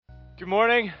Good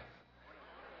morning.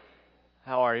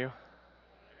 How are you?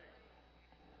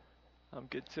 I'm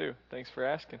good too. Thanks for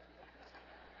asking.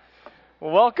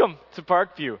 Well, welcome to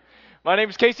Parkview. My name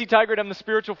is Casey Tigert. I'm the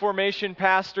spiritual formation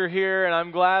pastor here, and I'm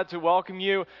glad to welcome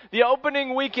you. The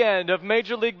opening weekend of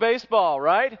Major League Baseball,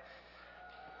 right?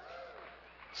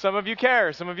 Some of you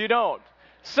care, some of you don't.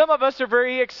 Some of us are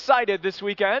very excited this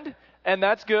weekend, and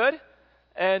that's good.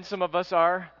 And some of us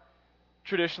are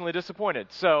traditionally disappointed.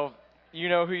 So, you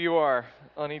know who you are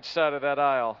on each side of that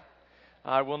aisle.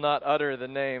 I will not utter the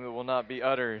name that will not be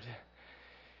uttered.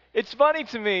 It's funny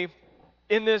to me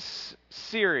in this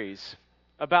series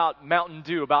about Mountain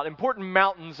Dew, about important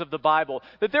mountains of the Bible,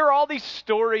 that there are all these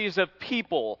stories of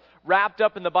people wrapped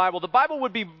up in the Bible. The Bible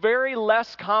would be very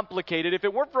less complicated if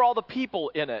it weren't for all the people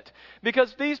in it,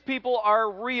 because these people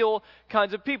are real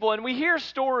kinds of people. And we hear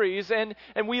stories and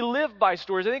we live by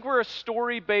stories. I think we're a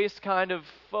story-based kind of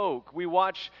folk. We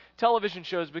watch television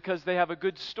shows because they have a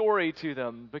good story to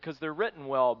them, because they're written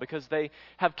well, because they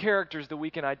have characters that we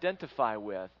can identify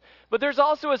with. But there's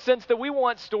also a sense that we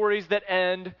want stories that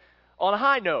end on a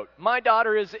high note. My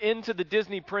daughter is into the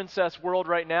Disney princess world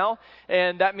right now,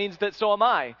 and that means that so am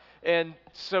I. And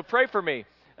so pray for me.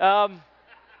 And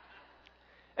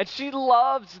she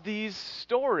loves these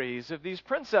stories of these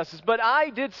princesses. But I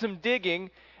did some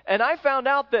digging, and I found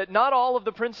out that not all of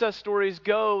the princess stories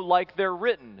go like they're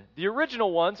written. The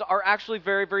original ones are actually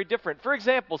very, very different. For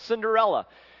example, Cinderella.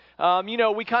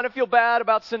 We kind of feel bad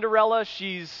about Cinderella.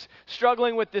 She's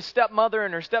struggling with this stepmother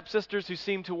and her stepsisters who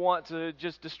seem to want to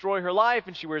just destroy her life,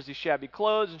 and she wears these shabby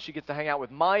clothes, and she gets to hang out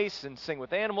with mice and sing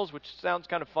with animals, which sounds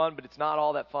kind of fun, but it's not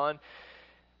all that fun.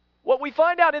 What we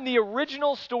find out in the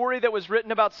original story that was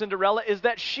written about Cinderella is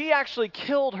that she actually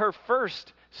killed her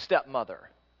first stepmother.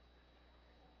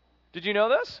 Did you know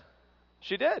this?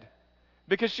 She did.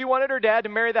 Because she wanted her dad to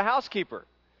marry the housekeeper,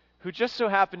 who just so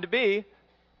happened to be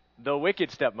the wicked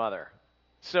stepmother.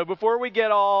 So before we get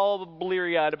all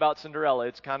bleary-eyed about Cinderella,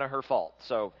 it's kind of her fault.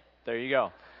 So there you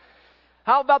go.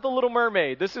 How about the Little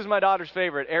Mermaid? This is my daughter's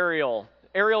favorite, Ariel.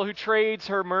 Ariel, who trades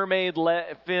her mermaid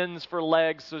fins for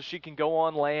legs so she can go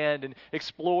on land and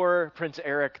explore Prince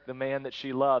Eric, the man that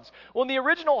she loves. Well, in the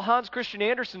original Hans Christian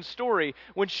Andersen story,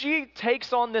 when she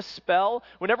takes on this spell,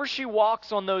 whenever she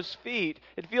walks on those feet,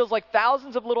 it feels like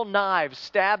thousands of little knives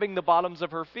stabbing the bottoms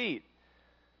of her feet.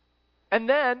 And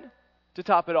then, to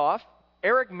top it off,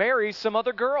 Eric marries some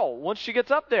other girl once she gets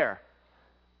up there.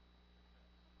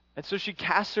 And so she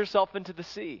casts herself into the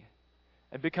sea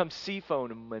and becomes sea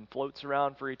foam and floats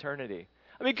around for eternity.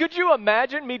 I mean, could you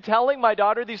imagine me telling my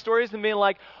daughter these stories and being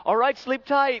like, all right, sleep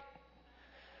tight.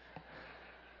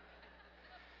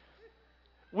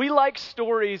 We like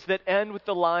stories that end with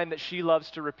the line that she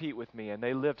loves to repeat with me, and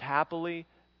they lived happily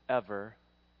ever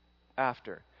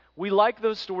after. We like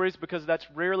those stories because that's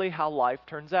rarely how life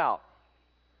turns out.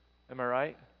 Am I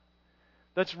right?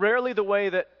 That's rarely the way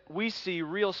that we see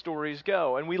real stories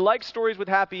go. And we like stories with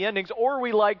happy endings, or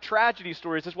we like tragedy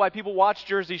stories. That's why people watch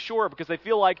Jersey Shore, because they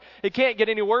feel like it can't get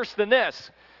any worse than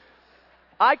this.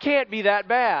 I can't be that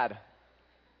bad.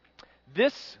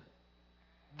 This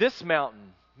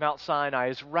mountain, Mount Sinai,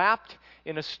 is wrapped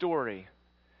in a story.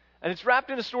 And it's wrapped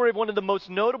in a story of one of the most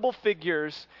notable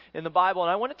figures in the Bible.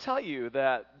 And I want to tell you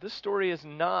that this story is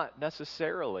not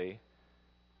necessarily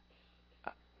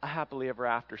a happily ever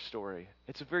after story.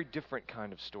 It's a very different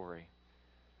kind of story.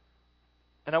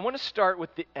 And I want to start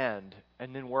with the end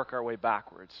and then work our way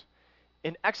backwards.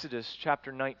 In Exodus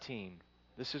chapter 19,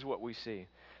 this is what we see.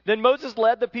 Then Moses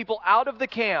led the people out of the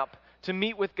camp to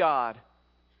meet with God,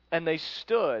 and they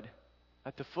stood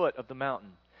at the foot of the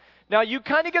mountain. Now, you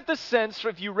kind of get the sense,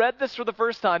 if you read this for the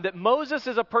first time, that Moses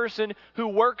is a person who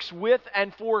works with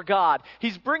and for God.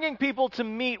 He's bringing people to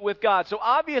meet with God. So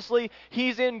obviously,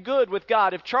 he's in good with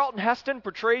God. If Charlton Heston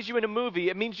portrays you in a movie,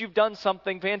 it means you've done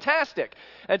something fantastic.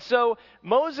 And so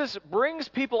Moses brings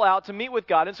people out to meet with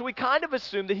God. And so we kind of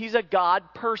assume that he's a God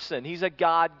person. He's a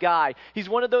God guy. He's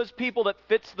one of those people that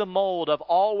fits the mold of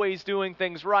always doing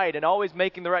things right and always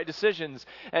making the right decisions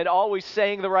and always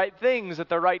saying the right things at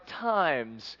the right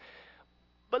times.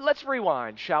 But let's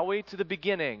rewind, shall we, to the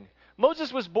beginning.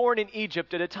 Moses was born in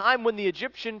Egypt at a time when the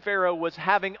Egyptian Pharaoh was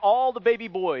having all the baby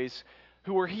boys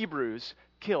who were Hebrews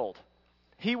killed.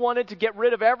 He wanted to get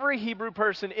rid of every Hebrew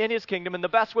person in his kingdom, and the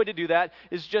best way to do that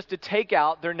is just to take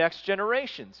out their next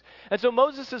generations. And so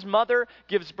Moses' mother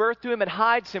gives birth to him and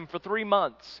hides him for 3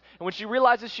 months. And when she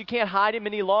realizes she can't hide him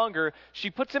any longer, she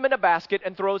puts him in a basket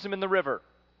and throws him in the river.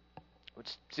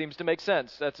 Which seems to make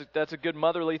sense. That's a good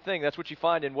motherly thing. That's what you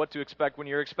find in What to Expect When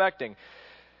You're Expecting.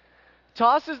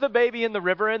 tosses the baby in the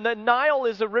river, and the Nile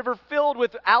is a river filled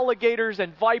with alligators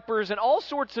and vipers and all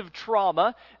sorts of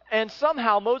trauma, and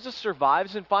somehow Moses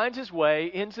survives and finds his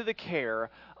way into the care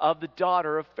of the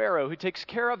daughter of Pharaoh, who takes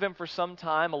care of him for some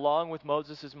time along with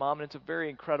Moses' mom, and it's a very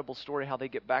incredible story how they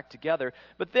get back together.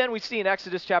 But then we see in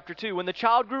Exodus chapter 2, when the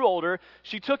child grew older,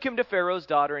 she took him to Pharaoh's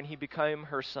daughter, and he became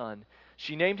her son.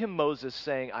 She named him Moses,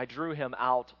 saying, I drew him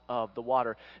out of the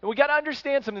water. And we got to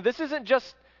understand something. This isn't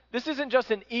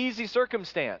just an easy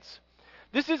circumstance.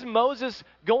 This is Moses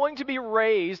going to be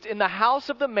raised in the house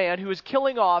of the man who is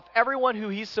killing off everyone who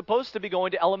he's supposed to be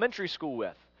going to elementary school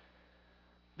with.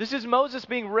 This is Moses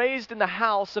being raised in the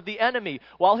house of the enemy,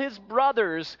 while his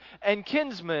brothers and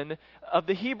kinsmen of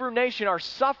the Hebrew nation are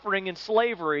suffering in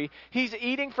slavery. He's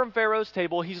eating from Pharaoh's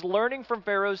table. He's learning from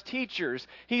Pharaoh's teachers.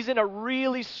 He's in a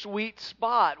really sweet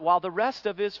spot, while the rest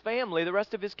of his family, the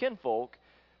rest of his kinfolk,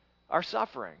 are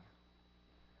suffering.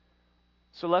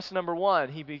 So lesson number 1,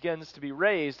 he begins to be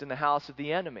raised in the house of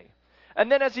the enemy.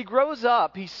 And then as he grows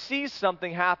up, he sees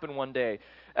something happen one day.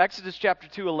 Exodus chapter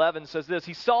 2:11 says this,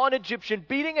 he saw an Egyptian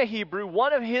beating a Hebrew,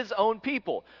 one of his own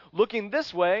people. Looking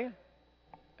this way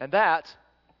and that,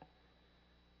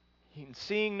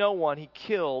 seeing no one, he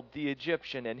killed the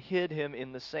Egyptian and hid him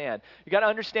in the sand. You got to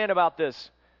understand about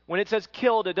this. When it says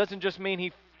killed, it doesn't just mean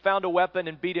he found a weapon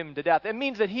and beat him to death. It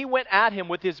means that he went at him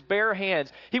with his bare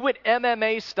hands. He went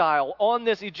MMA style on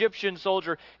this Egyptian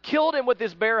soldier, killed him with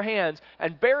his bare hands,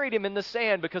 and buried him in the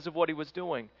sand because of what he was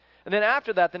doing. And then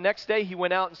after that, the next day he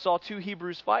went out and saw 2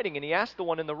 Hebrews fighting, and he asked the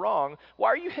one in the wrong, why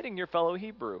are you hitting your fellow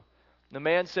Hebrew? The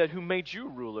man said, who made you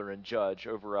ruler and judge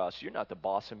over us? You're not the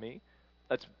boss of me.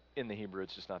 That's in the Hebrew,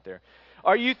 it's just not there.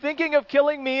 Are you thinking of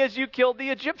killing me as you killed the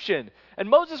Egyptian? And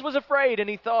Moses was afraid, and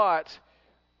he thought,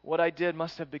 what I did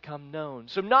must have become known.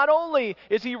 So not only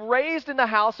is he raised in the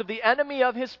house of the enemy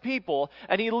of his people,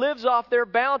 and he lives off their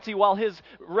bounty while his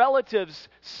relatives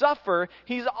suffer,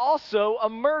 he's also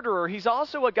a murderer. He's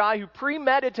also a guy who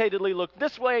premeditatedly looked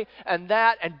this way and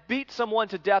that and beat someone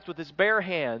to death with his bare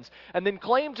hands and then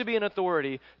claimed to be an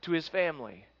authority to his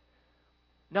family.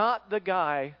 Not the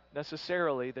guy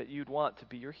necessarily that you'd want to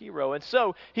be your hero. And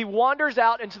so he wanders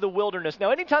out into the wilderness.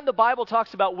 Now, anytime the Bible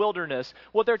talks about wilderness,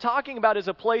 what they're talking about is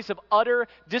a place of utter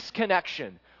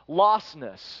disconnection,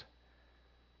 lostness,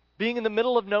 being in the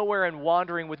middle of nowhere and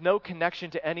wandering with no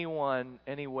connection to anyone,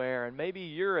 anywhere. And maybe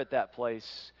you're at that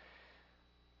place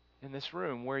in this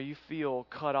room where you feel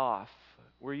cut off,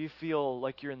 where you feel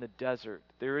like you're in the desert.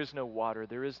 There is no water,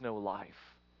 there is no life.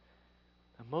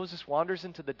 Moses wanders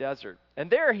into the desert,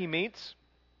 and there he meets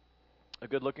a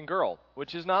good-looking girl,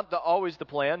 which is not always the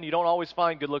plan. You don't always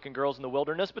find good-looking girls in the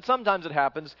wilderness, but sometimes it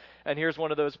happens, and here's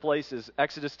one of those places,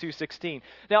 Exodus 2:16.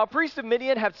 Now a priest of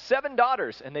Midian had 7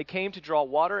 daughters, and they came to draw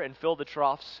water and fill the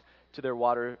troughs to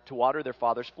water their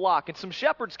father's flock. And some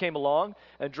shepherds came along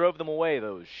and drove them away,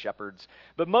 those shepherds.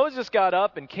 But Moses got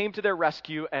up and came to their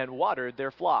rescue and watered their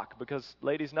flock, because,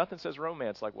 ladies, nothing says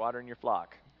romance like watering your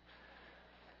flock.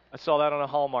 I saw that on a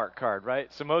Hallmark card,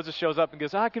 right? So Moses shows up and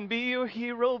goes, I can be your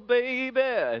hero, baby.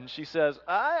 And she says,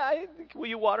 will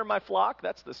you water my flock?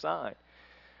 That's the sign.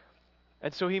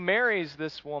 And so he marries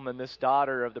this woman, this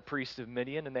daughter of the priest of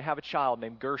Midian, and they have a child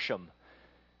named Gershom.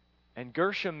 And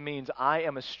Gershom means I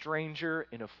am a stranger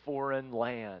in a foreign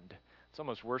land. It's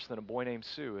almost worse than a boy named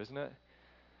Sue, isn't it?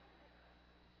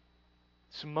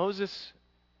 So Moses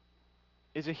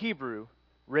is a Hebrew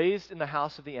raised in the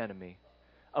house of the enemy,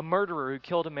 a murderer who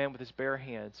killed a man with his bare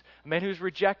hands, a man who's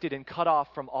rejected and cut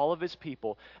off from all of his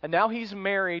people. And now he's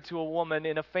married to a woman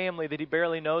in a family that he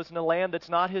barely knows, in a land that's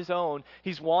not his own.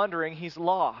 He's wandering, he's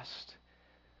lost.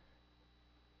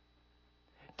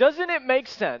 Doesn't it make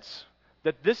sense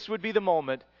that this would be the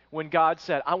moment when God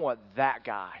said, I want that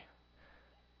guy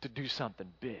to do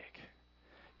something big?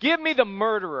 Give me the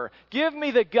murderer. Give me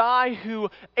the guy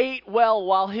who ate well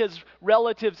while his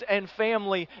relatives and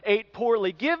family ate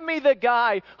poorly. Give me the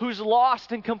guy who's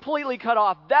lost and completely cut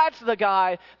off. That's the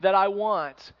guy that I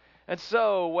want. And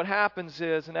so what happens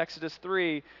is in Exodus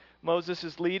 3, Moses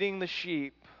is leading the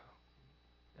sheep,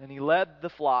 and he led the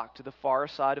flock to the far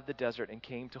side of the desert and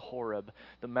came to Horeb,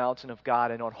 the mountain of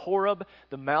God. And on Horeb,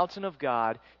 the mountain of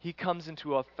God, he comes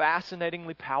into a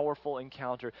fascinatingly powerful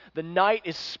encounter. The night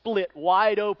is split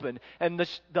wide open, and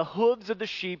the hooves of the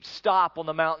sheep stop on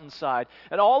the mountainside.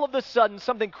 And all of a sudden,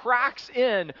 something cracks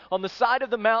in on the side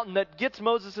of the mountain that gets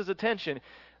Moses' attention.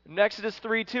 In Exodus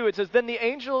 3:2, it says, Then the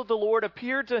angel of the Lord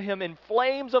appeared to him in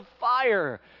flames of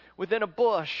fire within a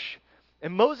bush.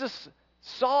 And Moses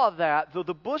saw that, though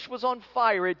the bush was on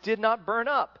fire, it did not burn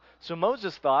up. So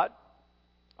Moses thought,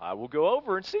 I will go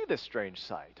over and see this strange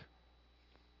sight.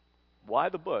 Why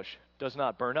the bush does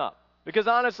not burn up. Because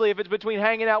honestly, if it's between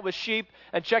hanging out with sheep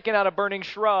and checking out a burning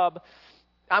shrub,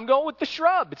 I'm going with the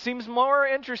shrub. It seems more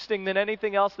interesting than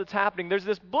anything else that's happening. There's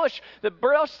this bush that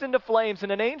bursts into flames,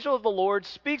 and an angel of the Lord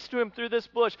speaks to him through this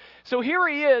bush. So here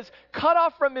he is, cut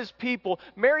off from his people,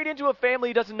 married into a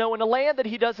family he doesn't know, in a land that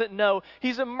he doesn't know.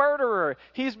 He's a murderer.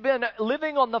 He's been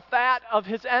living on the fat of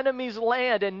his enemy's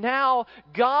land, and now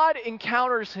God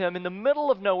encounters him in the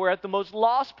middle of nowhere at the most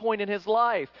lost point in his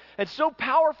life. And so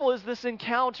powerful is this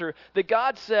encounter that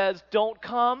God says, don't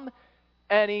come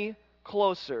any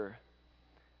closer.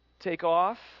 Take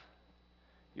off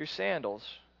your sandals,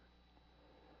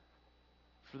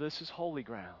 for this is holy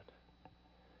ground.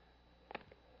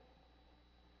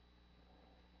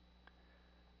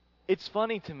 It's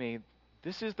funny to me,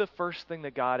 this is the first thing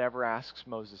that God ever asks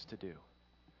Moses to do.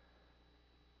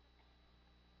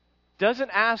 Doesn't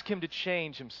ask him to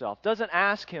change himself, doesn't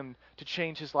ask him to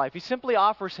change his life. He simply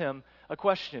offers him a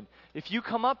question. If you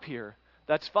come up here,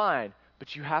 that's fine,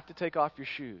 but you have to take off your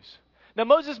shoes. Now,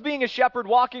 Moses being a shepherd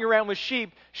walking around with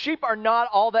sheep are not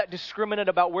all that discriminate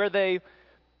about where they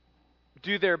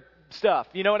do their stuff.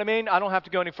 You know what I mean? I don't have to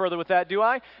go any further with that, do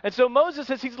I? And so Moses,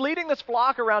 as he's leading this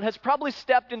flock around, has probably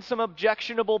stepped in some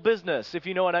objectionable business, if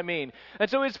you know what I mean. And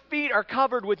so his feet are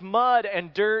covered with mud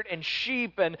and dirt and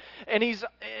sheep, and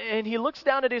he looks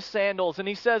down at his sandals and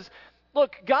he says,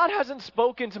 look, God hasn't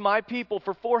spoken to my people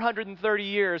for 430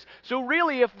 years, so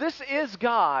really, if this is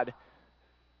God,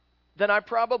 then I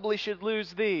probably should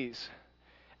lose these.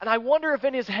 And I wonder if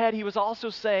in his head he was also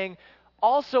saying,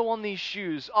 also on these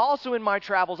shoes, also in my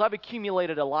travels, I've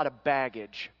accumulated a lot of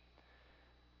baggage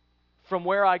from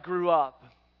where I grew up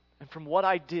and from what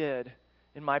I did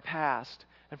in my past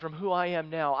and from who I am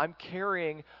now. I'm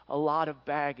carrying a lot of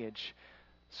baggage,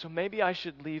 so maybe I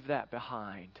should leave that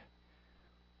behind.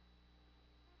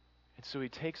 And so he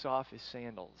takes off his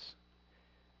sandals,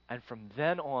 and from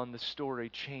then on the story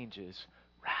changes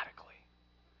radically.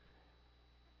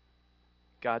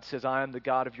 God says, I am the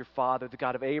God of your father, the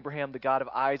God of Abraham, the God of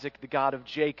Isaac, the God of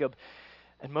Jacob.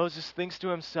 And Moses thinks to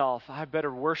himself, I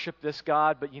better worship this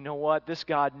God, but you know what? This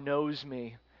God knows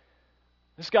me.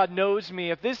 This God knows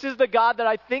me. If this is the God that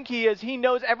I think he is, he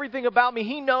knows everything about me.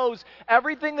 He knows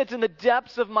everything that's in the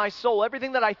depths of my soul,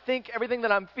 everything that I think, everything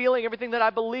that I'm feeling, everything that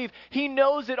I believe. He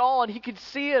knows it all, and he can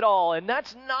see it all. And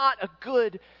that's not a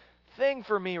good thing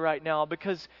for me right now,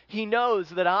 because he knows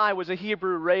that I was a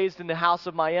Hebrew raised in the house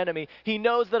of my enemy. He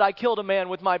knows that I killed a man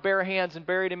with my bare hands and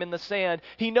buried him in the sand.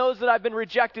 He knows that I've been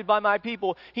rejected by my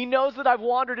people. He knows that I've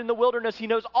wandered in the wilderness. He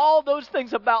knows all those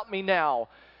things about me now.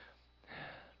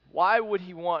 Why would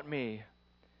he want me?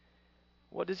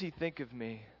 What does he think of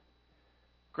me?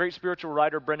 Great spiritual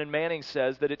writer Brennan Manning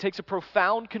says that it takes a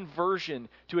profound conversion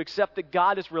to accept that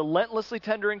God is relentlessly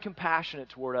tender and compassionate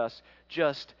toward us,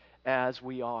 just as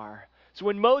we are. So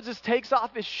when Moses takes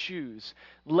off his shoes,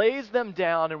 lays them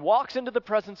down, and walks into the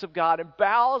presence of God and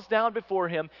bows down before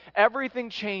him, everything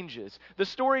changes. The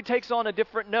story takes on a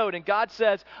different note, and God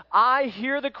says, I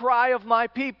hear the cry of my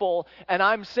people, and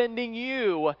I'm sending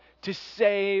you to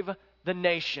save the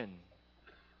nation.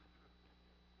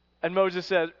 And Moses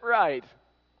says, right,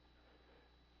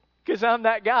 because I'm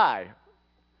that guy.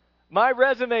 My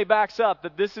resume backs up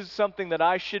that this is something that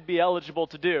I should be eligible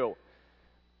to do.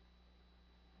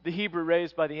 The Hebrew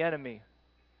raised by the enemy,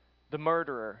 the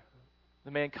murderer, the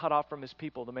man cut off from his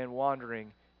people, the man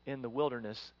wandering in the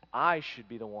wilderness. I should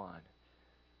be the one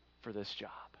for this job.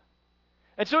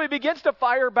 And so he begins to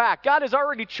fire back. God has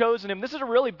already chosen him. This is a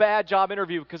really bad job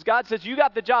interview because God says, you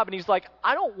got the job. And he's like,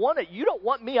 I don't want it. You don't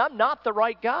want me. I'm not the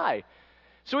right guy.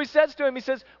 So he says to him, he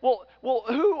says, well,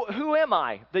 who am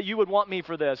I that you would want me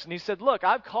for this? And he said, look,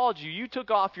 I've called you. You took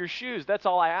off your shoes. That's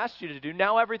all I asked you to do.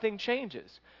 Now everything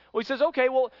changes. Well, he says, okay,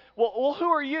 well, who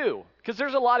are you? Because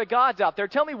there's a lot of gods out there.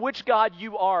 Tell me which God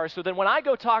you are, so then when I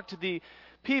go talk to the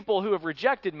people who have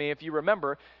rejected me, if you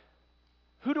remember,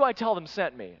 who do I tell them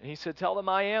sent me? And he said, tell them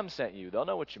I am sent you. They'll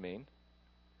know what you mean. And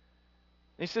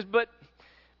he says, but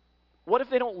what if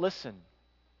they don't listen?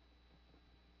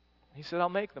 He said, I'll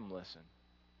make them listen.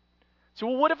 So,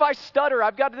 well, what if I stutter?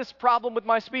 I've got this problem with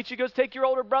my speech. He goes, take your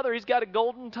older brother. He's got a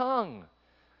golden tongue.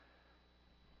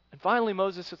 And finally,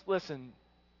 Moses says, listen,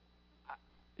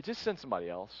 just send somebody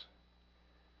else.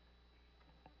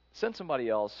 Send somebody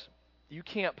else. You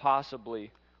can't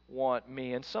possibly want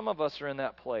me. And some of us are in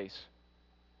that place.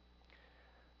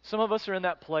 Some of us are in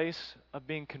that place of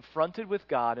being confronted with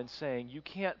God and saying, you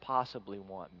can't possibly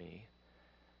want me.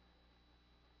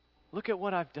 Look at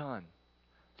what I've done.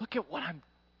 Look at what I'm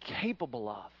capable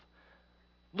of.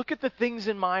 Look at the things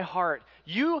in my heart.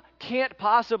 You can't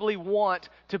possibly want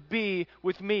to be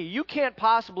with me. You can't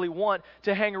possibly want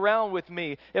to hang around with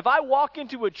me. If I walk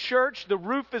into a church, the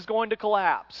roof is going to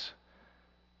collapse.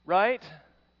 Right?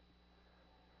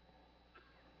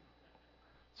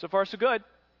 So far, so good.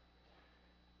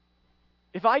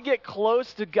 If I get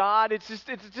close to God, it's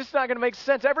just not going to make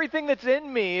sense. Everything that's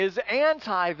in me is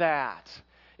anti that.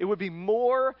 It would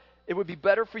be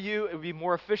better for you, it would be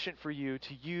more efficient for you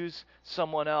to use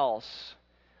someone else.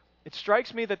 It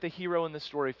strikes me that the hero in the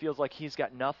story feels like he's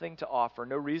got nothing to offer,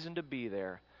 no reason to be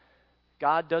there.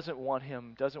 God doesn't want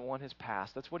him, doesn't want his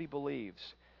past. That's what he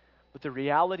believes. But the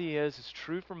reality is, it's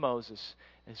true for Moses,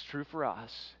 and it's true for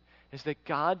us, is that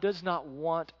God does not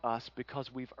want us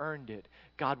because we've earned it.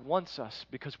 God wants us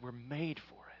because we're made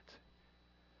for it.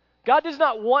 God does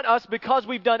not want us because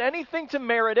we've done anything to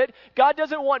merit it. God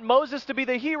doesn't want Moses to be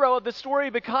the hero of the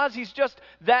story because he's just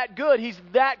that good. He's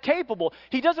that capable.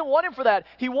 He doesn't want him for that.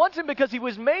 He wants him because he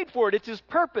was made for it. It's his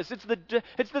purpose. It's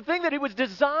the thing that he was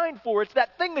designed for. It's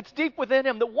that thing that's deep within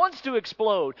him that wants to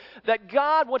explode, that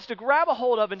God wants to grab a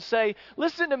hold of and say,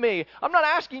 listen to me. I'm not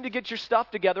asking you to get your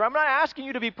stuff together. I'm not asking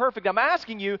you to be perfect. I'm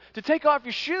asking you to take off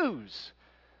your shoes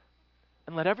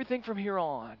and let everything from here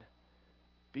on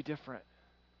be different.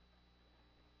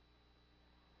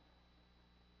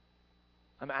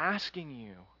 I'm asking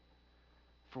you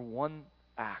for one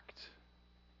act.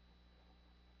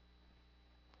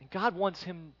 And God wants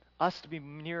us to be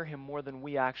near him more than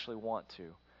we actually want to.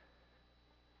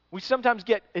 We sometimes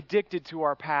get addicted to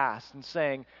our past and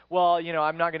saying, well,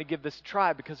 I'm not going to give this a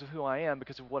try because of who I am,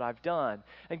 because of what I've done.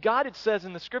 And God, it says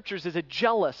in the scriptures, is a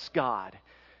jealous God.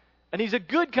 And he's a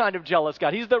good kind of jealous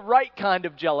God. He's the right kind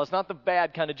of jealous, not the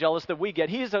bad kind of jealous that we get.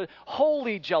 He's a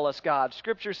holy jealous God.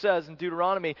 Scripture says in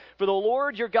Deuteronomy, for the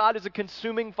Lord your God is a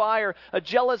consuming fire, a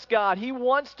jealous God. He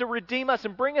wants to redeem us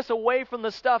and bring us away from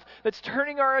the stuff that's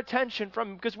turning our attention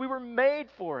from him because we were made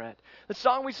for it. The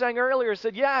song we sang earlier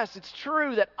said, yes, it's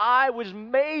true that I was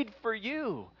made for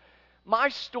you. My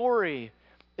story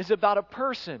is about a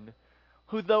person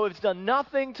who, though has done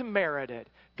nothing to merit it,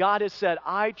 God has said,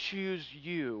 I choose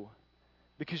you.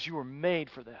 Because you were made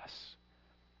for this.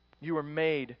 You were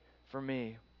made for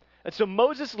me. And so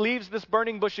Moses leaves this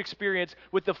burning bush experience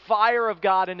with the fire of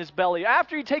God in his belly.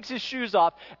 After he takes his shoes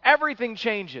off, everything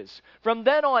changes. From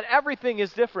then on, everything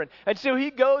is different. And so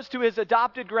he goes to his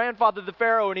adopted grandfather, the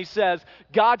Pharaoh, and he says,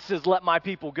 God says, let my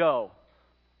people go.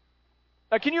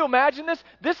 Now, can you imagine this?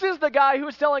 This is the guy who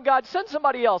was telling God, send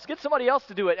somebody else, get somebody else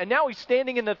to do it. And now he's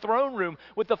standing in the throne room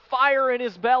with the fire in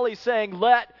his belly saying,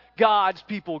 let God's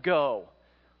people go.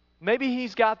 Maybe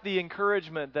he's got the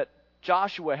encouragement that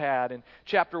Joshua had in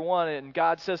chapter 1, and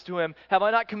God says to him, have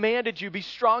I not commanded you, be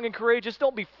strong and courageous,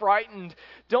 don't be frightened,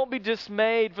 don't be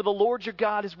dismayed, for the Lord your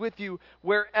God is with you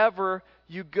wherever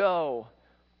you go.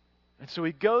 And so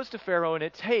he goes to Pharaoh, and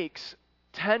it takes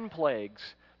 10 plagues,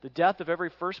 the death of every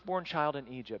firstborn child in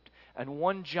Egypt, and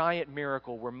one giant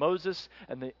miracle where Moses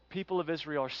and the people of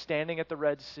Israel are standing at the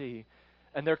Red Sea,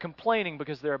 and they're complaining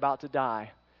because they're about to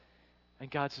die. And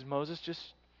God says, Moses,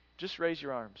 just raise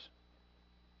your arms.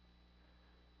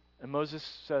 And Moses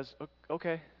says,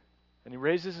 okay. And he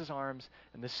raises his arms,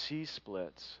 and the sea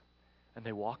splits, and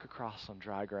they walk across on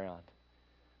dry ground.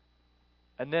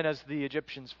 And then as the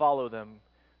Egyptians follow them,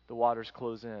 the waters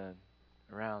close in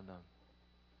around them.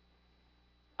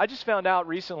 I just found out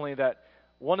recently that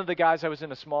one of the guys I was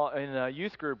in a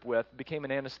youth group with became an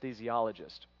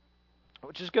anesthesiologist,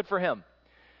 which is good for him.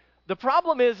 The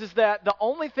problem is that the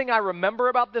only thing I remember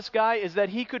about this guy is that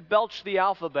he could belch the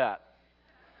alphabet.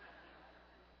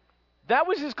 That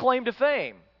was his claim to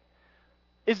fame.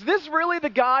 Is this really the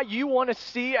guy you want to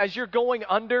see as you're going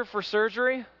under for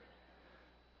surgery?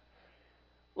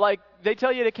 Like, they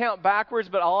tell you to count backwards,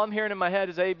 but all I'm hearing in my head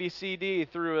is A, B, C, D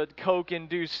through a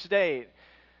coke-induced state.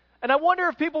 And I wonder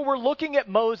if people were looking at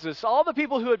Moses, all the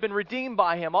people who had been redeemed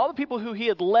by him, all the people who he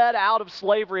had led out of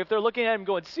slavery, if they're looking at him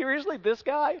going, seriously, this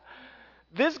guy?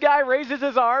 This guy raises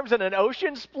his arms and an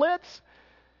ocean splits?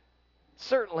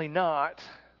 Certainly not.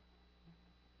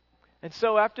 And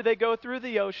so after they go through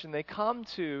the ocean, they come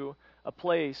to a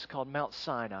place called Mount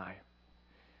Sinai,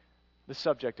 the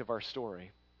subject of our story.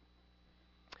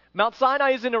 Mount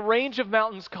Sinai is in a range of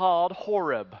mountains called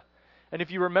Horeb. And if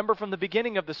you remember from the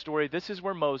beginning of the story, this is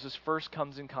where Moses first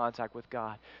comes in contact with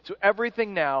God. So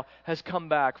everything now has come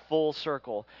back full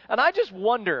circle. And I just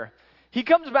wonder, He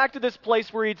comes back to this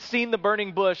place where he'd seen the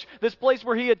burning bush, this place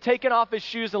where he had taken off his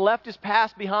shoes and left his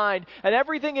past behind, and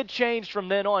everything had changed from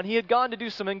then on. He had gone to do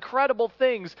some incredible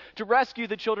things to rescue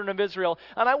the children of Israel.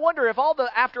 And I wonder if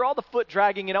after all the foot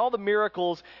dragging and all the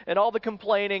miracles and all the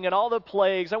complaining and all the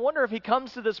plagues, I wonder if he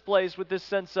comes to this place with this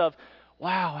sense of,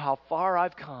 wow, how far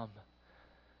I've come.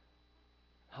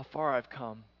 How far I've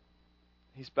come.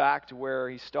 He's back to where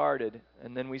he started,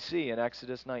 and then we see in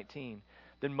Exodus 19,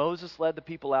 then Moses led the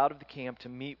people out of the camp to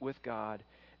meet with God,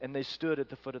 and they stood at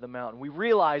the foot of the mountain. We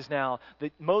realize now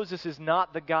that Moses is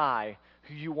not the guy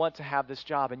who you want to have this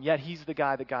job, and yet he's the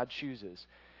guy that God chooses.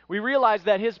 We realize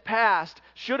that his past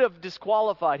should have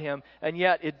disqualified him, and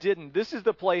yet it didn't. This is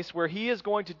the place where he is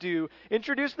going to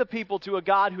introduce the people to a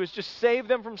God who has just saved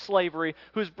them from slavery,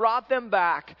 who's brought them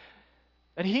back.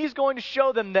 And he's going to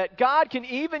show them that God can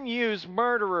even use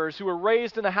murderers who were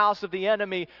raised in the house of the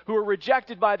enemy, who were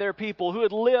rejected by their people, who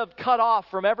had lived cut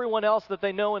off from everyone else that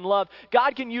they know and love.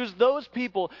 God can use those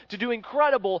people to do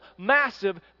incredible,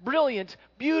 massive, brilliant,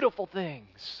 beautiful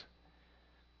things.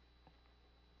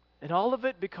 And all of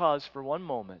it because, for one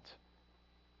moment,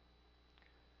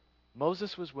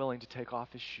 Moses was willing to take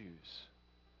off his shoes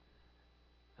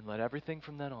and let everything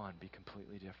from then on be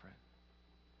completely different.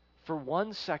 For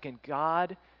 1 second,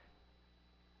 God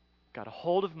got a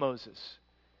hold of Moses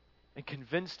and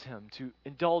convinced him to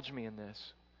indulge me in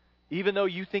this. Even though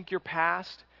you think your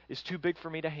past is too big for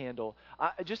me to handle,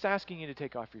 I'm just asking you to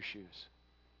take off your shoes.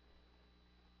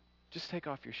 Just take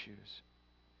off your shoes.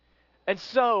 And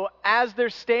so, as they're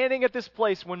standing at this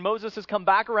place, when Moses has come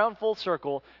back around full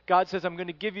circle, God says, I'm going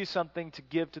to give you something to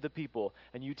give to the people,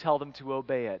 and you tell them to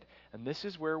obey it. And this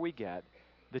is where we get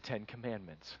the Ten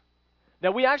Commandments.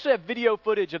 Now, we actually have video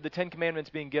footage of the Ten Commandments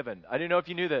being given. I didn't know if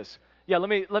you knew this. Yeah, let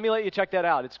me let you check that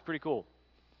out. It's pretty cool.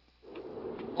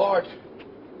 Lord,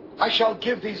 I shall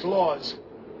give these laws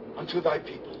unto thy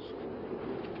people.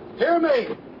 Hear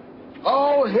me.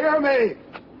 Oh, hear me.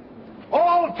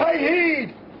 All pay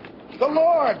heed. The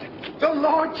Lord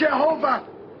Jehovah,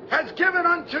 has given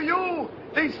unto you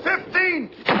these 10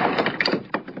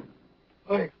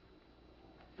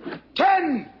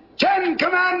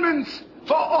 commandments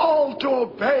for all to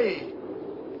obey.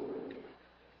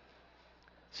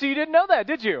 So you didn't know that,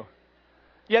 did you?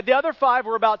 Yeah, the other 5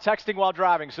 were about texting while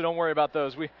driving, so don't worry about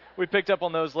those. We picked up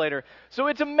on those later. So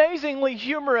it's amazingly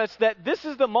humorous that this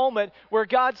is the moment where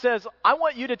God says, I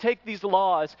want you to take these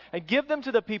laws and give them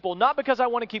to the people, not because I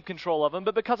want to keep control of them,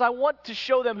 but because I want to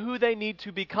show them who they need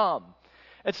to become.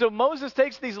 And so Moses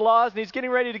takes these laws and he's getting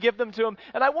ready to give them to them.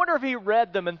 And I wonder if he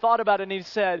read them and thought about it and he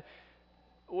said,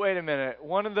 wait a minute,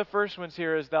 one of the first ones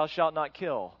here is thou shalt not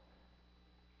kill.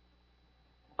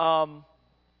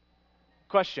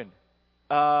 Question.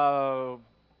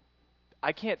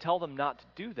 I can't tell them not to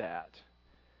do that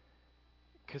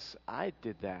because I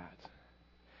did that.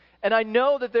 And I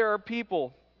know that there are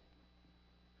people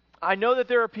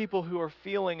who are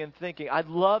feeling and thinking, I'd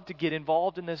love to get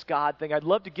involved in this God thing. I'd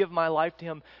love to give my life to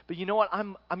him. But you know what?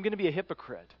 I'm going to be a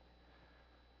hypocrite.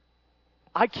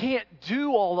 I can't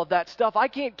do all of that stuff. I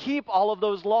can't keep all of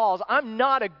those laws. I'm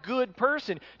not a good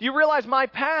person. Do you realize my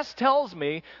past tells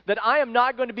me that I am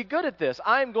not going to be good at this?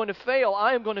 I am going to fail.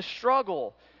 I am going to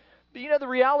struggle. But you know, the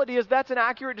reality is that's an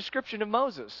accurate description of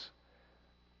Moses.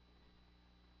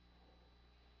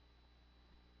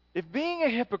 If being a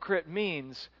hypocrite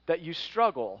means that you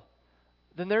struggle,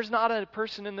 then there's not a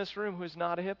person in this room who is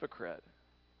not a hypocrite.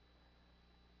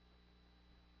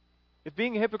 If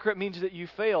being a hypocrite means that you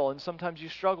fail and sometimes you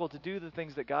struggle to do the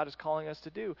things that God is calling us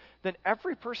to do, then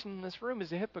every person in this room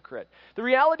is a hypocrite. The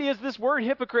reality is this word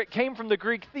hypocrite came from the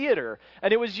Greek theater,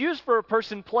 and it was used for a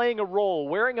person playing a role,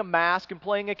 wearing a mask and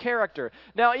playing a character.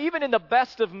 Now, even in the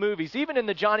best of movies, even in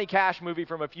the Johnny Cash movie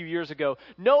from a few years ago,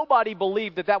 nobody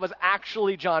believed that that was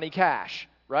actually Johnny Cash,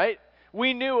 right?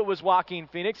 We knew it was Joaquin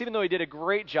Phoenix, even though he did a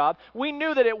great job. We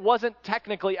knew that it wasn't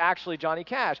technically actually Johnny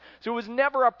Cash. So it was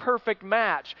never a perfect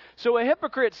match. So a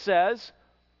hypocrite says,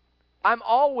 I've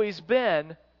always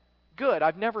been good.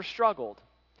 I've never struggled.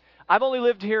 I've only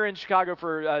lived here in Chicago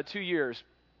for 2 years.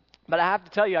 But I have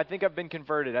to tell you, I think I've been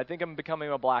converted. I think I'm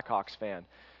becoming a Blackhawks fan.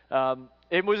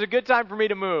 It was a good time for me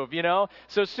to move, you know.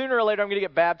 So sooner or later, I'm going to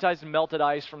get baptized in melted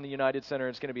ice from the United Center.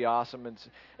 It's going to be awesome. And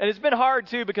it's been hard,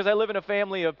 too, because I live in a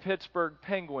family of Pittsburgh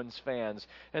Penguins fans.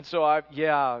 And so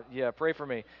pray for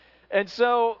me. And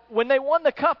so when they won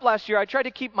the cup last year, I tried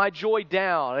to keep my joy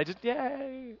down. I just,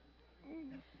 yay.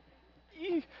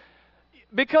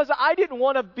 Because I didn't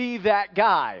want to be that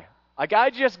guy. Like, I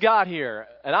just got here,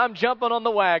 and I'm jumping on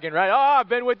the wagon, right? Oh, I've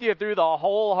been with you through the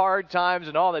whole hard times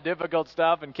and all the difficult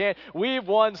stuff, and we've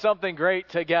won something great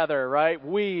together, right?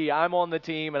 I'm on the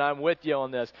team, and I'm with you on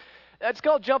this. That's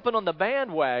called jumping on the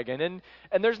bandwagon.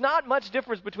 And there's not much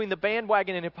difference between the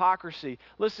bandwagon and hypocrisy.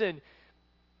 Listen,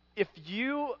 if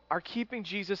you are keeping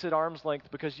Jesus at arm's length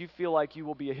because you feel like you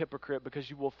will be a hypocrite because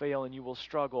you will fail and you will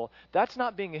struggle, that's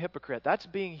not being a hypocrite. That's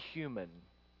being human.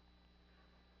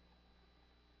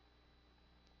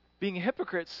 Being a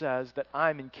hypocrite says that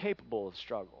I'm incapable of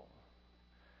struggle.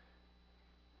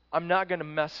 I'm not going to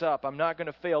mess up. I'm not going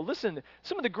to fail. Listen,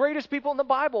 some of the greatest people in the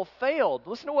Bible failed.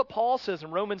 Listen to what Paul says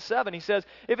in Romans 7. He says,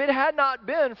 if it had not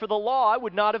been for the law, I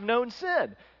would not have known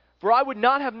sin. For I would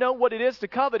not have known what it is to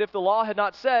covet if the law had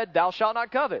not said, thou shalt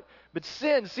not covet. But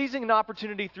sin, seizing an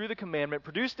opportunity through the commandment,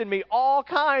 produced in me all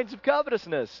kinds of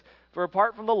covetousness. For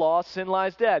apart from the law, sin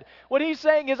lies dead. What he's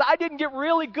saying is, I didn't get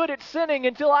really good at sinning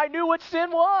until I knew what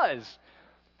sin was.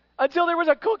 Until there was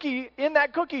a cookie in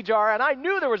that cookie jar, and I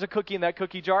knew there was a cookie in that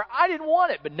cookie jar. I didn't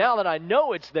want it, but now that I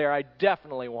know it's there, I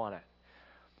definitely want it.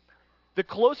 The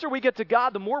closer we get to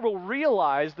God, the more we'll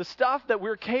realize the stuff that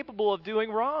we're capable of doing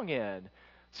wrong in.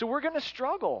 So we're going to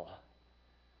struggle.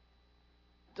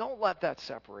 Don't let that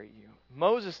separate you.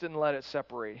 Moses didn't let it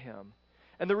separate him.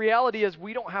 And the reality is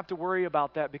we don't have to worry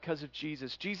about that because of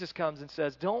Jesus. Jesus comes and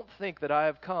says, don't think that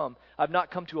I've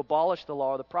not come to abolish the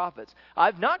law or the prophets.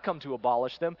 I've not come to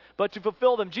abolish them, but to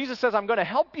fulfill them. Jesus says, I'm going to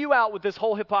help you out with this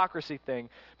whole hypocrisy thing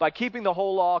by keeping the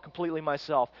whole law completely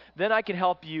myself. Then I can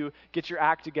help you get your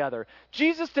act together.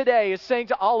 Jesus today is saying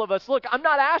to all of us, look, I'm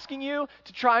not asking you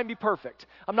to try and be perfect.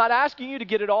 I'm not asking you to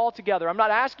get it all together. I'm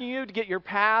not asking you to get your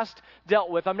past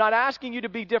dealt with. I'm not asking you to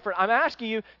be different. I'm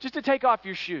asking you just to take off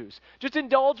your shoes. Just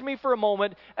indulge me for a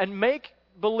moment and make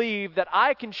believe that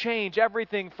I can change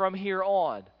everything from here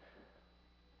on.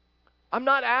 I'm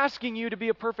not asking you to be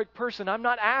a perfect person. I'm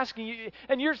not asking you,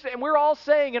 and we're all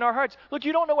saying in our hearts, look,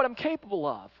 you don't know what I'm capable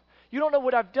of. You don't know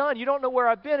what I've done. You don't know where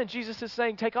I've been. And Jesus is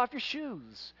saying, take off your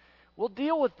shoes. We'll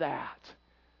deal with that.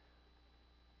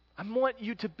 I want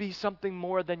you to be something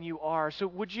more than you are. So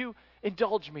would you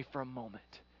indulge me for a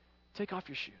moment? Take off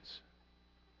your shoes.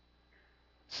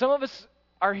 Some of us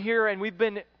are here and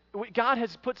God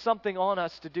has put something on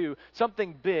us to do,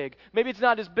 something big. Maybe it's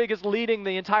not as big as leading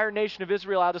the entire nation of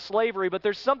Israel out of slavery, but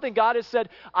there's something God has said,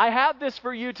 I have this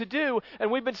for you to do,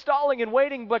 and we've been stalling and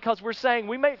waiting because we're saying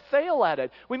we may fail at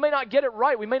it. We may not get it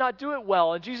right. We may not do it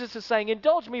well. And Jesus is saying,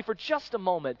 indulge me for just a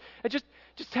moment, and just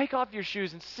take off your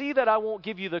shoes and see that I won't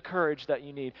give you the courage that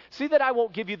you need. See that I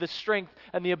won't give you the strength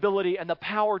and the ability and the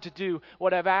power to do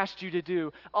what I've asked you to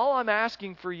do. All I'm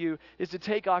asking for you is to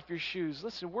take off your shoes.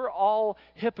 Listen, we're all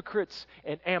hypocrites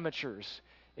and amateurs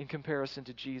in comparison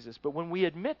to Jesus. But when we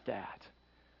admit that,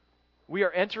 we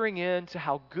are entering into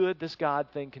how good this God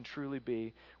thing can truly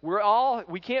be.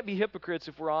 We can't be hypocrites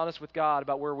if we're honest with God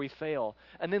about where we fail.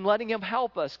 And then letting Him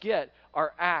help us get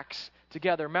our acts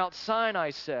together. Mount Sinai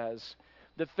says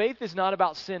that faith is not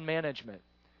about sin management.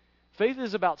 Faith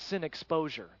is about sin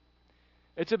exposure.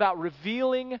 It's about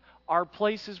revealing our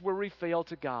places where we fail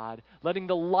to God, letting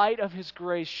the light of His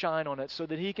grace shine on it so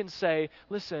that He can say,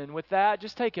 listen, with that,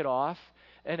 just take it off,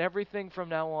 and everything from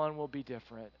now on will be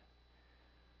different.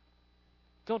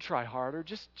 Don't try harder.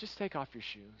 Just take off your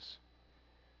shoes.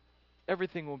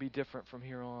 Everything will be different from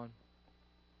here on.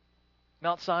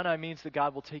 Mount Sinai means that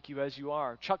God will take you as you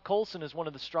are. Chuck Colson is one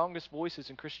of the strongest voices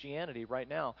in Christianity right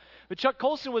now. But Chuck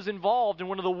Colson was involved in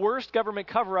one of the worst government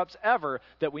cover-ups ever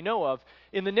that we know of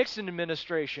in the Nixon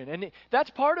administration. And that's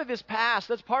part of his past.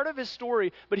 That's part of his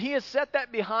story. But he has set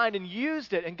that behind and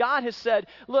used it. And God has said,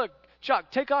 look, Chuck,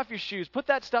 take off your shoes. Put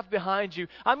that stuff behind you.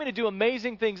 I'm going to do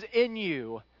amazing things in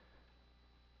you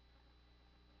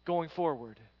going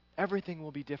forward. Everything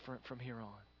will be different from here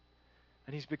on.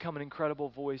 And He's become an incredible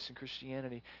voice in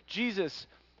Christianity. Jesus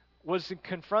was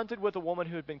confronted with a woman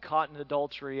who had been caught in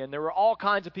adultery, and there were all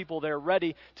kinds of people there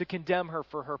ready to condemn her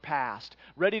for her past,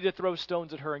 ready to throw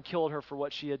stones at her and kill her for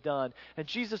what she had done. And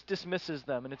Jesus dismisses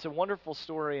them, and it's a wonderful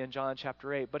story in John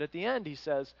chapter 8. But at the end, He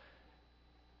says,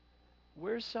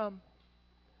 Where's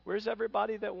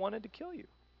everybody that wanted to kill you?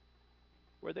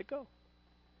 Where'd they go?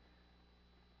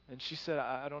 And she said,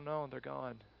 I don't know. They're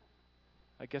gone.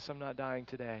 I guess I'm not dying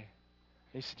today.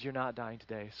 And He said, you're not dying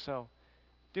today. So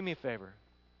do me a favor.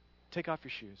 Take off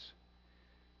your shoes.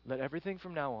 Let everything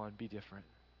from now on be different.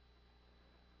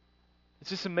 It's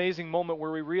this amazing moment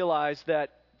where we realize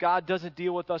that God doesn't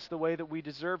deal with us the way that we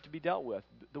deserve to be dealt with,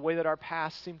 the way that our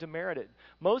past seemed to merit it.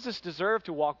 Moses deserved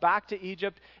to walk back to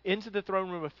Egypt, into the throne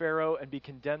room of Pharaoh, and be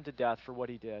condemned to death for what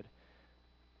he did.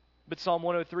 But Psalm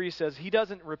 103 says He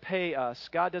doesn't repay us.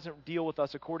 God doesn't deal with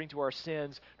us according to our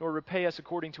sins, nor repay us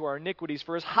according to our iniquities.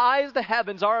 For as high as the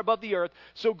heavens are above the earth,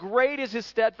 so great is His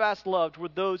steadfast love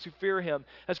toward those who fear Him.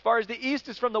 As far as the east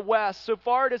is from the west, so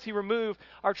far does He remove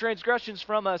our transgressions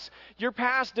from us. Your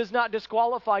past does not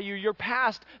disqualify you. Your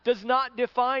past does not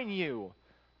define you.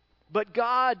 But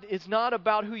God is not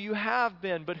about who you have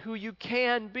been, but who you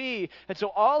can be. And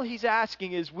so all He's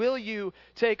asking is, will you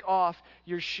take off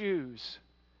your shoes?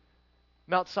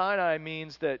 Mount Sinai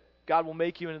means that God will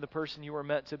make you into the person you were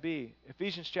meant to be.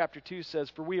 Ephesians chapter 2 says,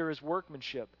 for we are His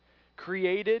workmanship,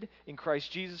 created in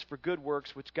Christ Jesus for good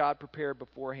works, which God prepared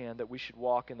beforehand that we should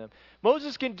walk in them.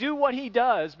 Moses can do what he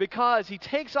does because he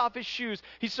takes off his shoes,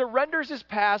 he surrenders his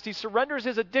past, he surrenders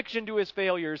his addiction to his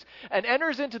failures, and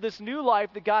enters into this new life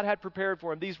that God had prepared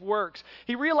for him, these works.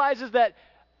 He realizes that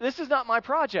this is not my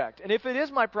project, and if it is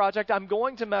my project, I'm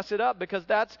going to mess it up because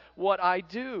that's what I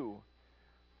do.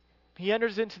 He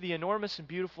enters into the enormous and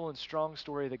beautiful and strong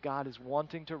story that God is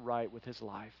wanting to write with his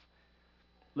life.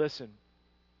 Listen,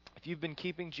 if you've been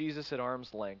keeping Jesus at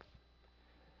arm's length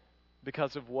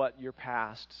because of what your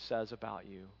past says about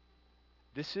you,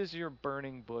 this is your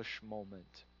burning bush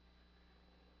moment.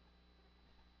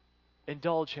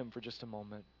 Indulge Him for just a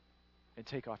moment and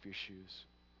take off your shoes.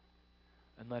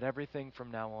 And let everything from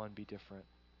now on be different.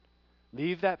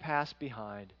 Leave that past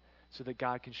behind so that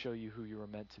God can show you who you were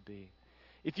meant to be.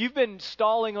 If you've been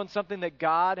stalling on something that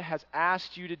God has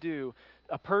asked you to do,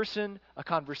 a person, a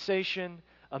conversation,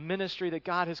 a ministry that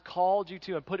God has called you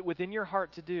to and put it within your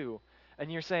heart to do,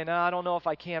 and you're saying, I don't know if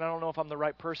I can, I don't know if I'm the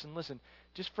right person, listen,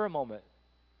 just for a moment,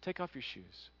 take off your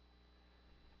shoes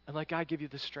and let God give you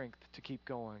the strength to keep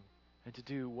going and to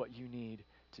do what you need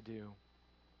to do.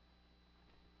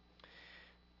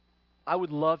 I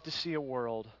would love to see a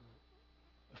world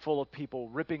full of people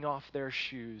ripping off their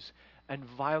shoes and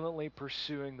violently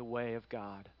pursuing the way of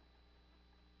God.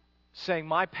 Saying,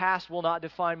 my past will not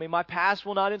define me. My past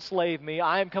will not enslave me.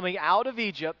 I am coming out of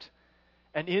Egypt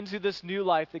and into this new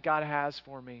life that God has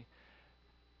for me.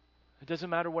 It doesn't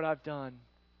matter what I've done.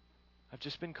 I've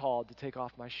just been called to take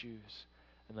off my shoes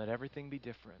and let everything be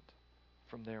different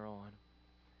from there on.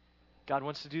 God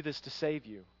wants to do this to save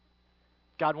you.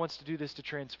 God wants to do this to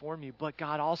transform you. But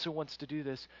God also wants to do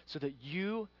this so that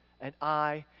you and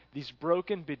I, these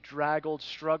broken, bedraggled,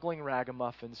 struggling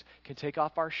ragamuffins, can take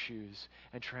off our shoes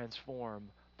and transform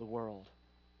the world.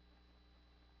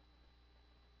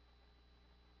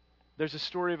 There's a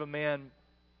story of a man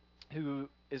who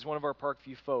is one of our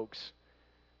Parkview folks.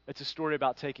 It's a story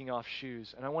about taking off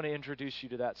shoes. And I want to introduce you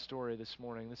to that story this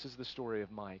morning. This is the story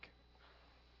of Mike.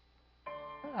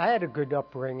 I had a good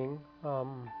upbringing.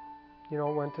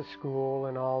 Went to school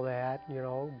and all that,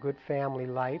 good family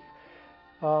life.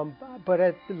 But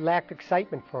it lacked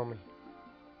excitement for me.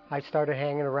 I started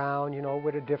hanging around,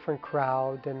 with a different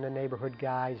crowd than the neighborhood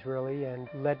guys, really, and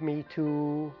led me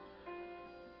to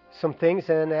some things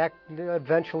and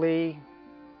eventually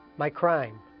my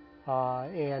crime.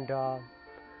 And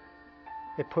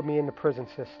it put me in the prison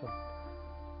system.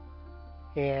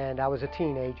 And I was a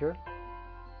teenager.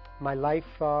 My life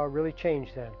really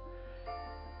changed then.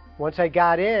 Once I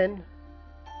got in,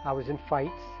 I was in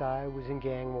fights, I was in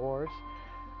gang wars.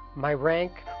 My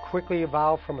rank quickly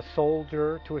evolved from a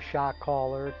soldier to a shot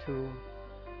caller to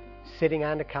sitting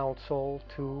on the council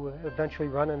to eventually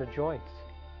running the joints.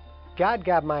 God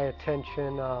got my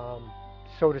attention,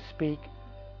 so to speak,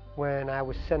 when I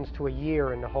was sentenced to a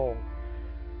year in the hole.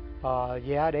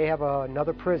 They have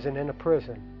another prison in a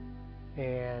prison.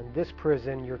 And this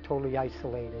prison, you're totally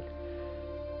isolated.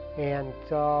 And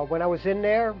when I was in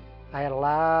there, I had a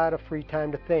lot of free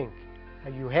time to think.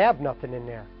 You have nothing in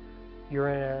there. You're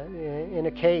in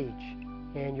a cage,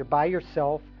 and you're by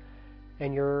yourself,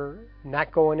 and you're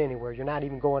not going anywhere. You're not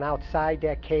even going outside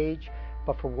that cage,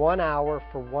 but for 1 hour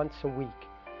for once a week.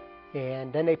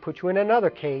 And then they put you in another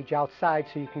cage outside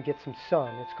so you can get some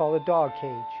sun. It's called a dog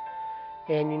cage.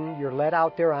 And you're let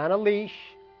out there on a leash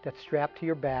that's strapped to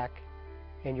your back,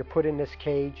 and you're put in this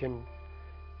cage, and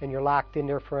you're locked in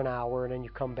there for an hour, and then you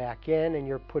come back in, and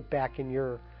you're put back in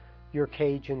your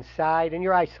cage inside, and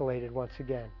you're isolated once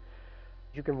again.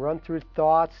 You can run through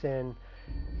thoughts and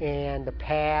the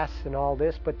past and all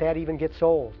this, but that even gets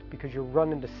old because you're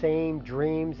running the same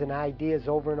dreams and ideas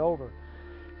over and over.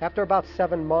 After about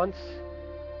 7 months,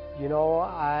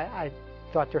 I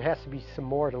thought there has to be some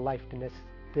more to life than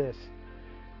this.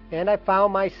 And I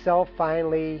found myself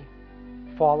finally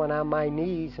falling on my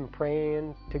knees and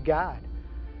praying to God.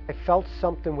 I felt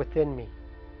something within me.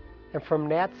 And from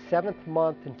that 7th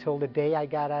month until the day I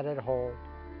got out of the hole,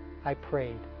 I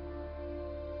prayed.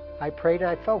 I prayed and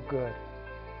I felt good.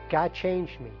 God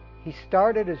changed me. He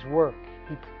started his work.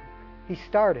 He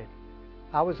started.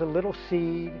 I was a little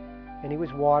seed, and he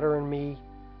was watering me,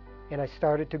 and I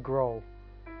started to grow.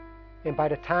 And by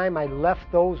the time I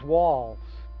left those walls,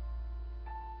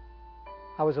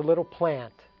 I was a little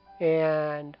plant.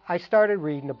 And I started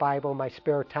reading the Bible in my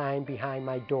spare time behind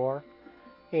my door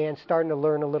and starting to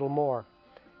learn a little more.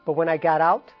 But when I got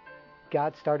out,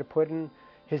 God started putting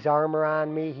his armor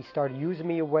on me. He started using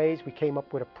me in ways. We came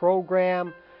up with a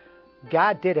program.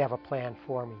 God did have a plan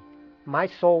for me. My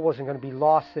soul wasn't going to be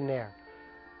lost in there.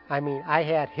 I mean, I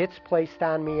had hits placed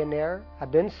on me in there.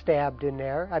 I've been stabbed in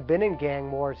there. I've been in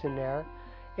gang wars in there.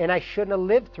 And I shouldn't have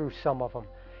lived through some of them.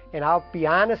 And I'll be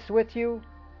honest with you,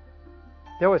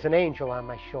 there was an angel on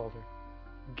my shoulder.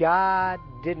 God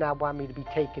did not want me to be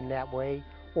taken that way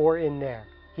or in there.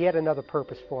 He had another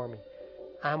purpose for me.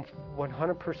 I'm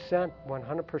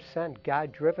 100%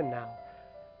 God-driven now.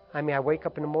 I mean, I wake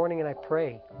up in the morning and I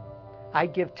pray. I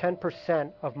give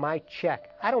 10% of my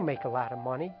check. I don't make a lot of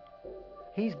money.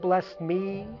 He's blessed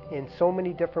me in so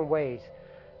many different ways.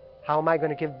 How am I going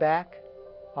to give back?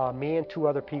 Me and 2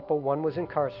 other people. One was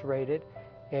incarcerated,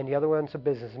 and the other one's a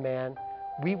businessman.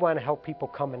 We want to help people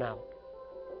coming out.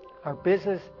 Our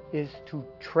business is to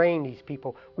train these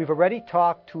people. We've already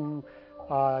talked to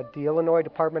the Illinois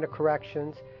Department of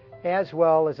Corrections as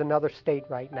well as another state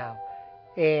right now.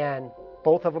 And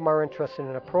both of them are interested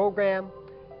in a program,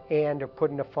 and they're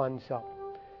putting the funds up.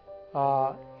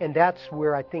 And that's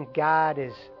where I think God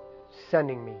is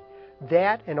sending me.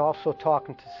 That, and also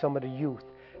talking to some of the youth.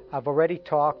 I've already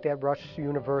talked at Rush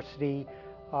University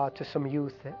to some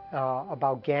youth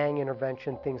about gang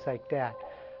intervention, things like that.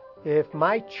 If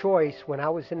my choice when I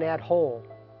was in that hole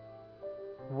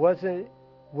was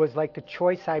like the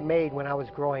choice I made when I was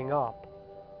growing up,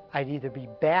 I'd either be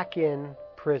back in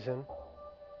prison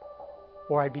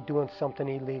or I'd be doing something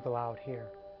illegal out here.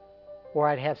 Or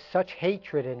I'd have such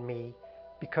hatred in me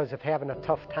because of having a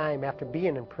tough time after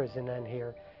being in prison and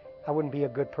here, I wouldn't be a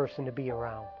good person to be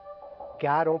around.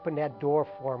 God opened that door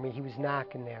for me. He was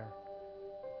knocking there.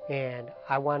 And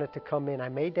I wanted to come in. I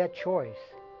made that choice.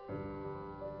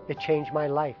 It changed my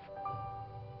life.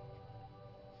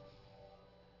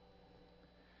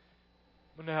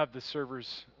 I'm going to have the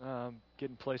servers get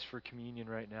in place for communion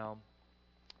right now.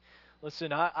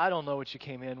 Listen, I don't know what you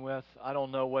came in with. I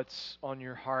don't know what's on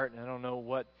your heart, and I don't know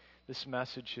what this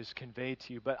message has conveyed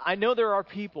to you. But I know there are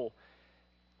people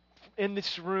in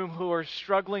this room who are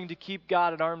struggling to keep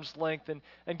God at arm's length.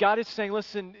 And God is saying,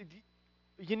 listen,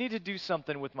 you need to do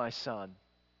something with my son.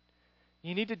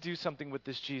 You need to do something with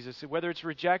this Jesus. Whether it's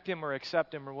reject him or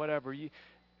accept him or whatever,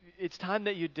 it's time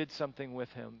that you did something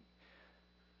with him.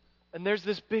 And there's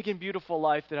this big and beautiful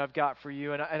life that I've got for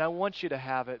you, and I want you to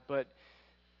have it, but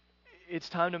it's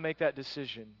time to make that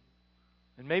decision.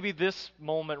 And maybe this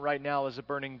moment right now is a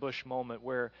burning bush moment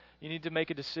where you need to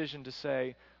make a decision to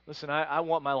say, listen, I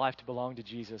want my life to belong to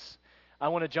Jesus. I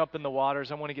want to jump in the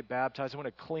waters. I want to get baptized. I want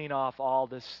to clean off all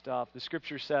this stuff. The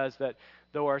scripture says that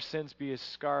though our sins be as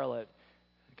scarlet,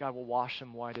 God will wash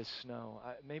them white as snow.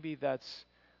 Maybe that's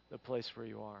the place where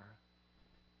you are.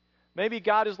 Maybe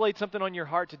God has laid something on your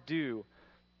heart to do.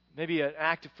 Maybe an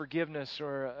act of forgiveness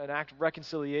or an act of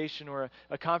reconciliation or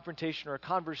a confrontation or a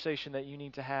conversation that you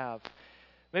need to have.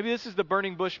 Maybe this is the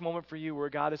burning bush moment for you where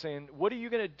God is saying, what are you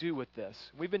going to do with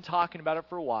this? We've been talking about it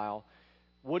for a while.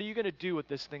 What are you going to do with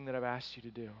this thing that I've asked you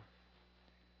to do?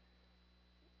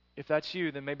 If that's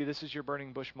you, then maybe this is your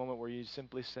burning bush moment where you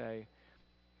simply say,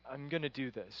 I'm going to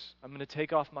do this. I'm going to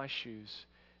take off my shoes,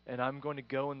 and I'm going to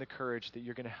go in the courage that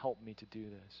you're going to help me to do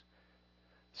this.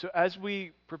 So as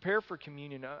we prepare for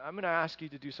communion, I'm going to ask you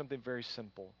to do something very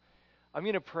simple. I'm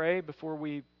going to pray before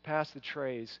we pass the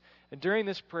trays. And during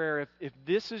this prayer, if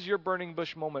this is your burning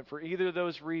bush moment for either of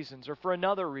those reasons or for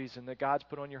another reason that God's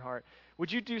put on your heart,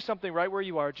 would you do something right where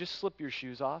you are? Just slip your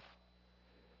shoes off.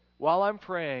 While I'm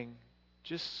praying,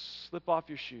 just slip off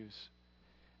your shoes.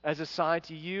 As a sign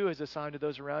to you, as a sign to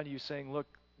those around you, saying, look,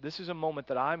 this is a moment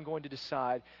that I'm going to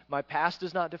decide. My past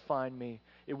does not define me.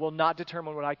 It will not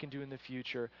determine what I can do in the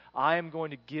future. I am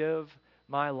going to give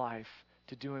my life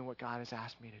to doing what God has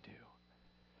asked me to do.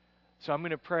 So I'm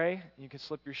going to pray. You can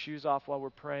slip your shoes off while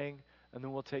we're praying, and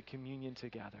then we'll take communion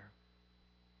together.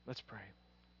 Let's pray.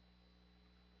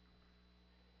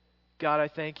 God, I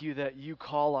thank you that you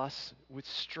call us with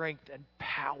strength and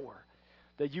power,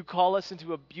 that you call us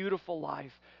into a beautiful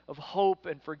life of hope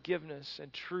and forgiveness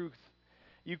and truth.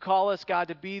 You call us, God,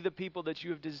 to be the people that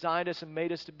you have designed us and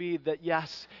made us to be, that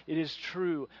yes, it is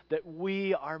true that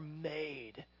we are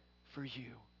made for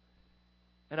you.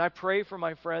 And I pray for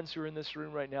my friends who are in this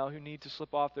room right now who need to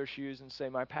slip off their shoes and say,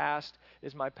 my past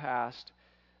is my past,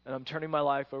 and I'm turning my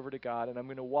life over to God, and I'm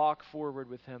going to walk forward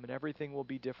with Him, and everything will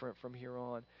be different from here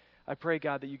on. I pray,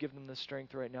 God, that you give them the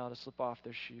strength right now to slip off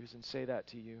their shoes and say that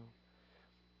to you.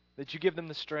 That you give them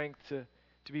the strength to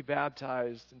be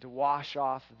baptized and to wash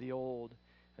off the old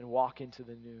and walk into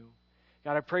the new.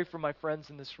 God, I pray for my friends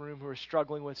in this room who are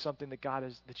struggling with something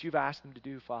that you've asked them to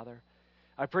do, Father.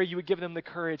 I pray you would give them the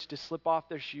courage to slip off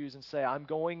their shoes and say, I'm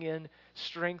going in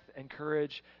strength and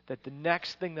courage that the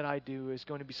next thing that I do is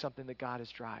going to be something that God is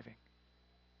driving.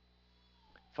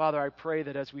 Father, I pray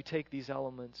that as we take these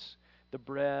elements, the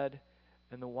bread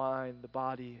and the wine, the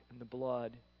body and the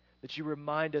blood, that you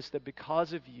remind us that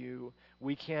because of you,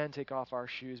 we can take off our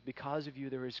shoes. Because of you,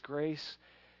 there is grace,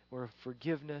 or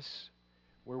forgiveness,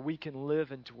 where we can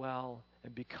live and dwell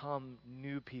and become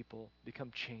new people,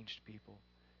 become changed people.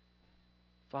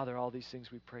 Father, all these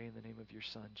things we pray in the name of your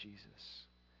Son, Jesus.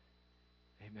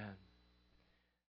 Amen.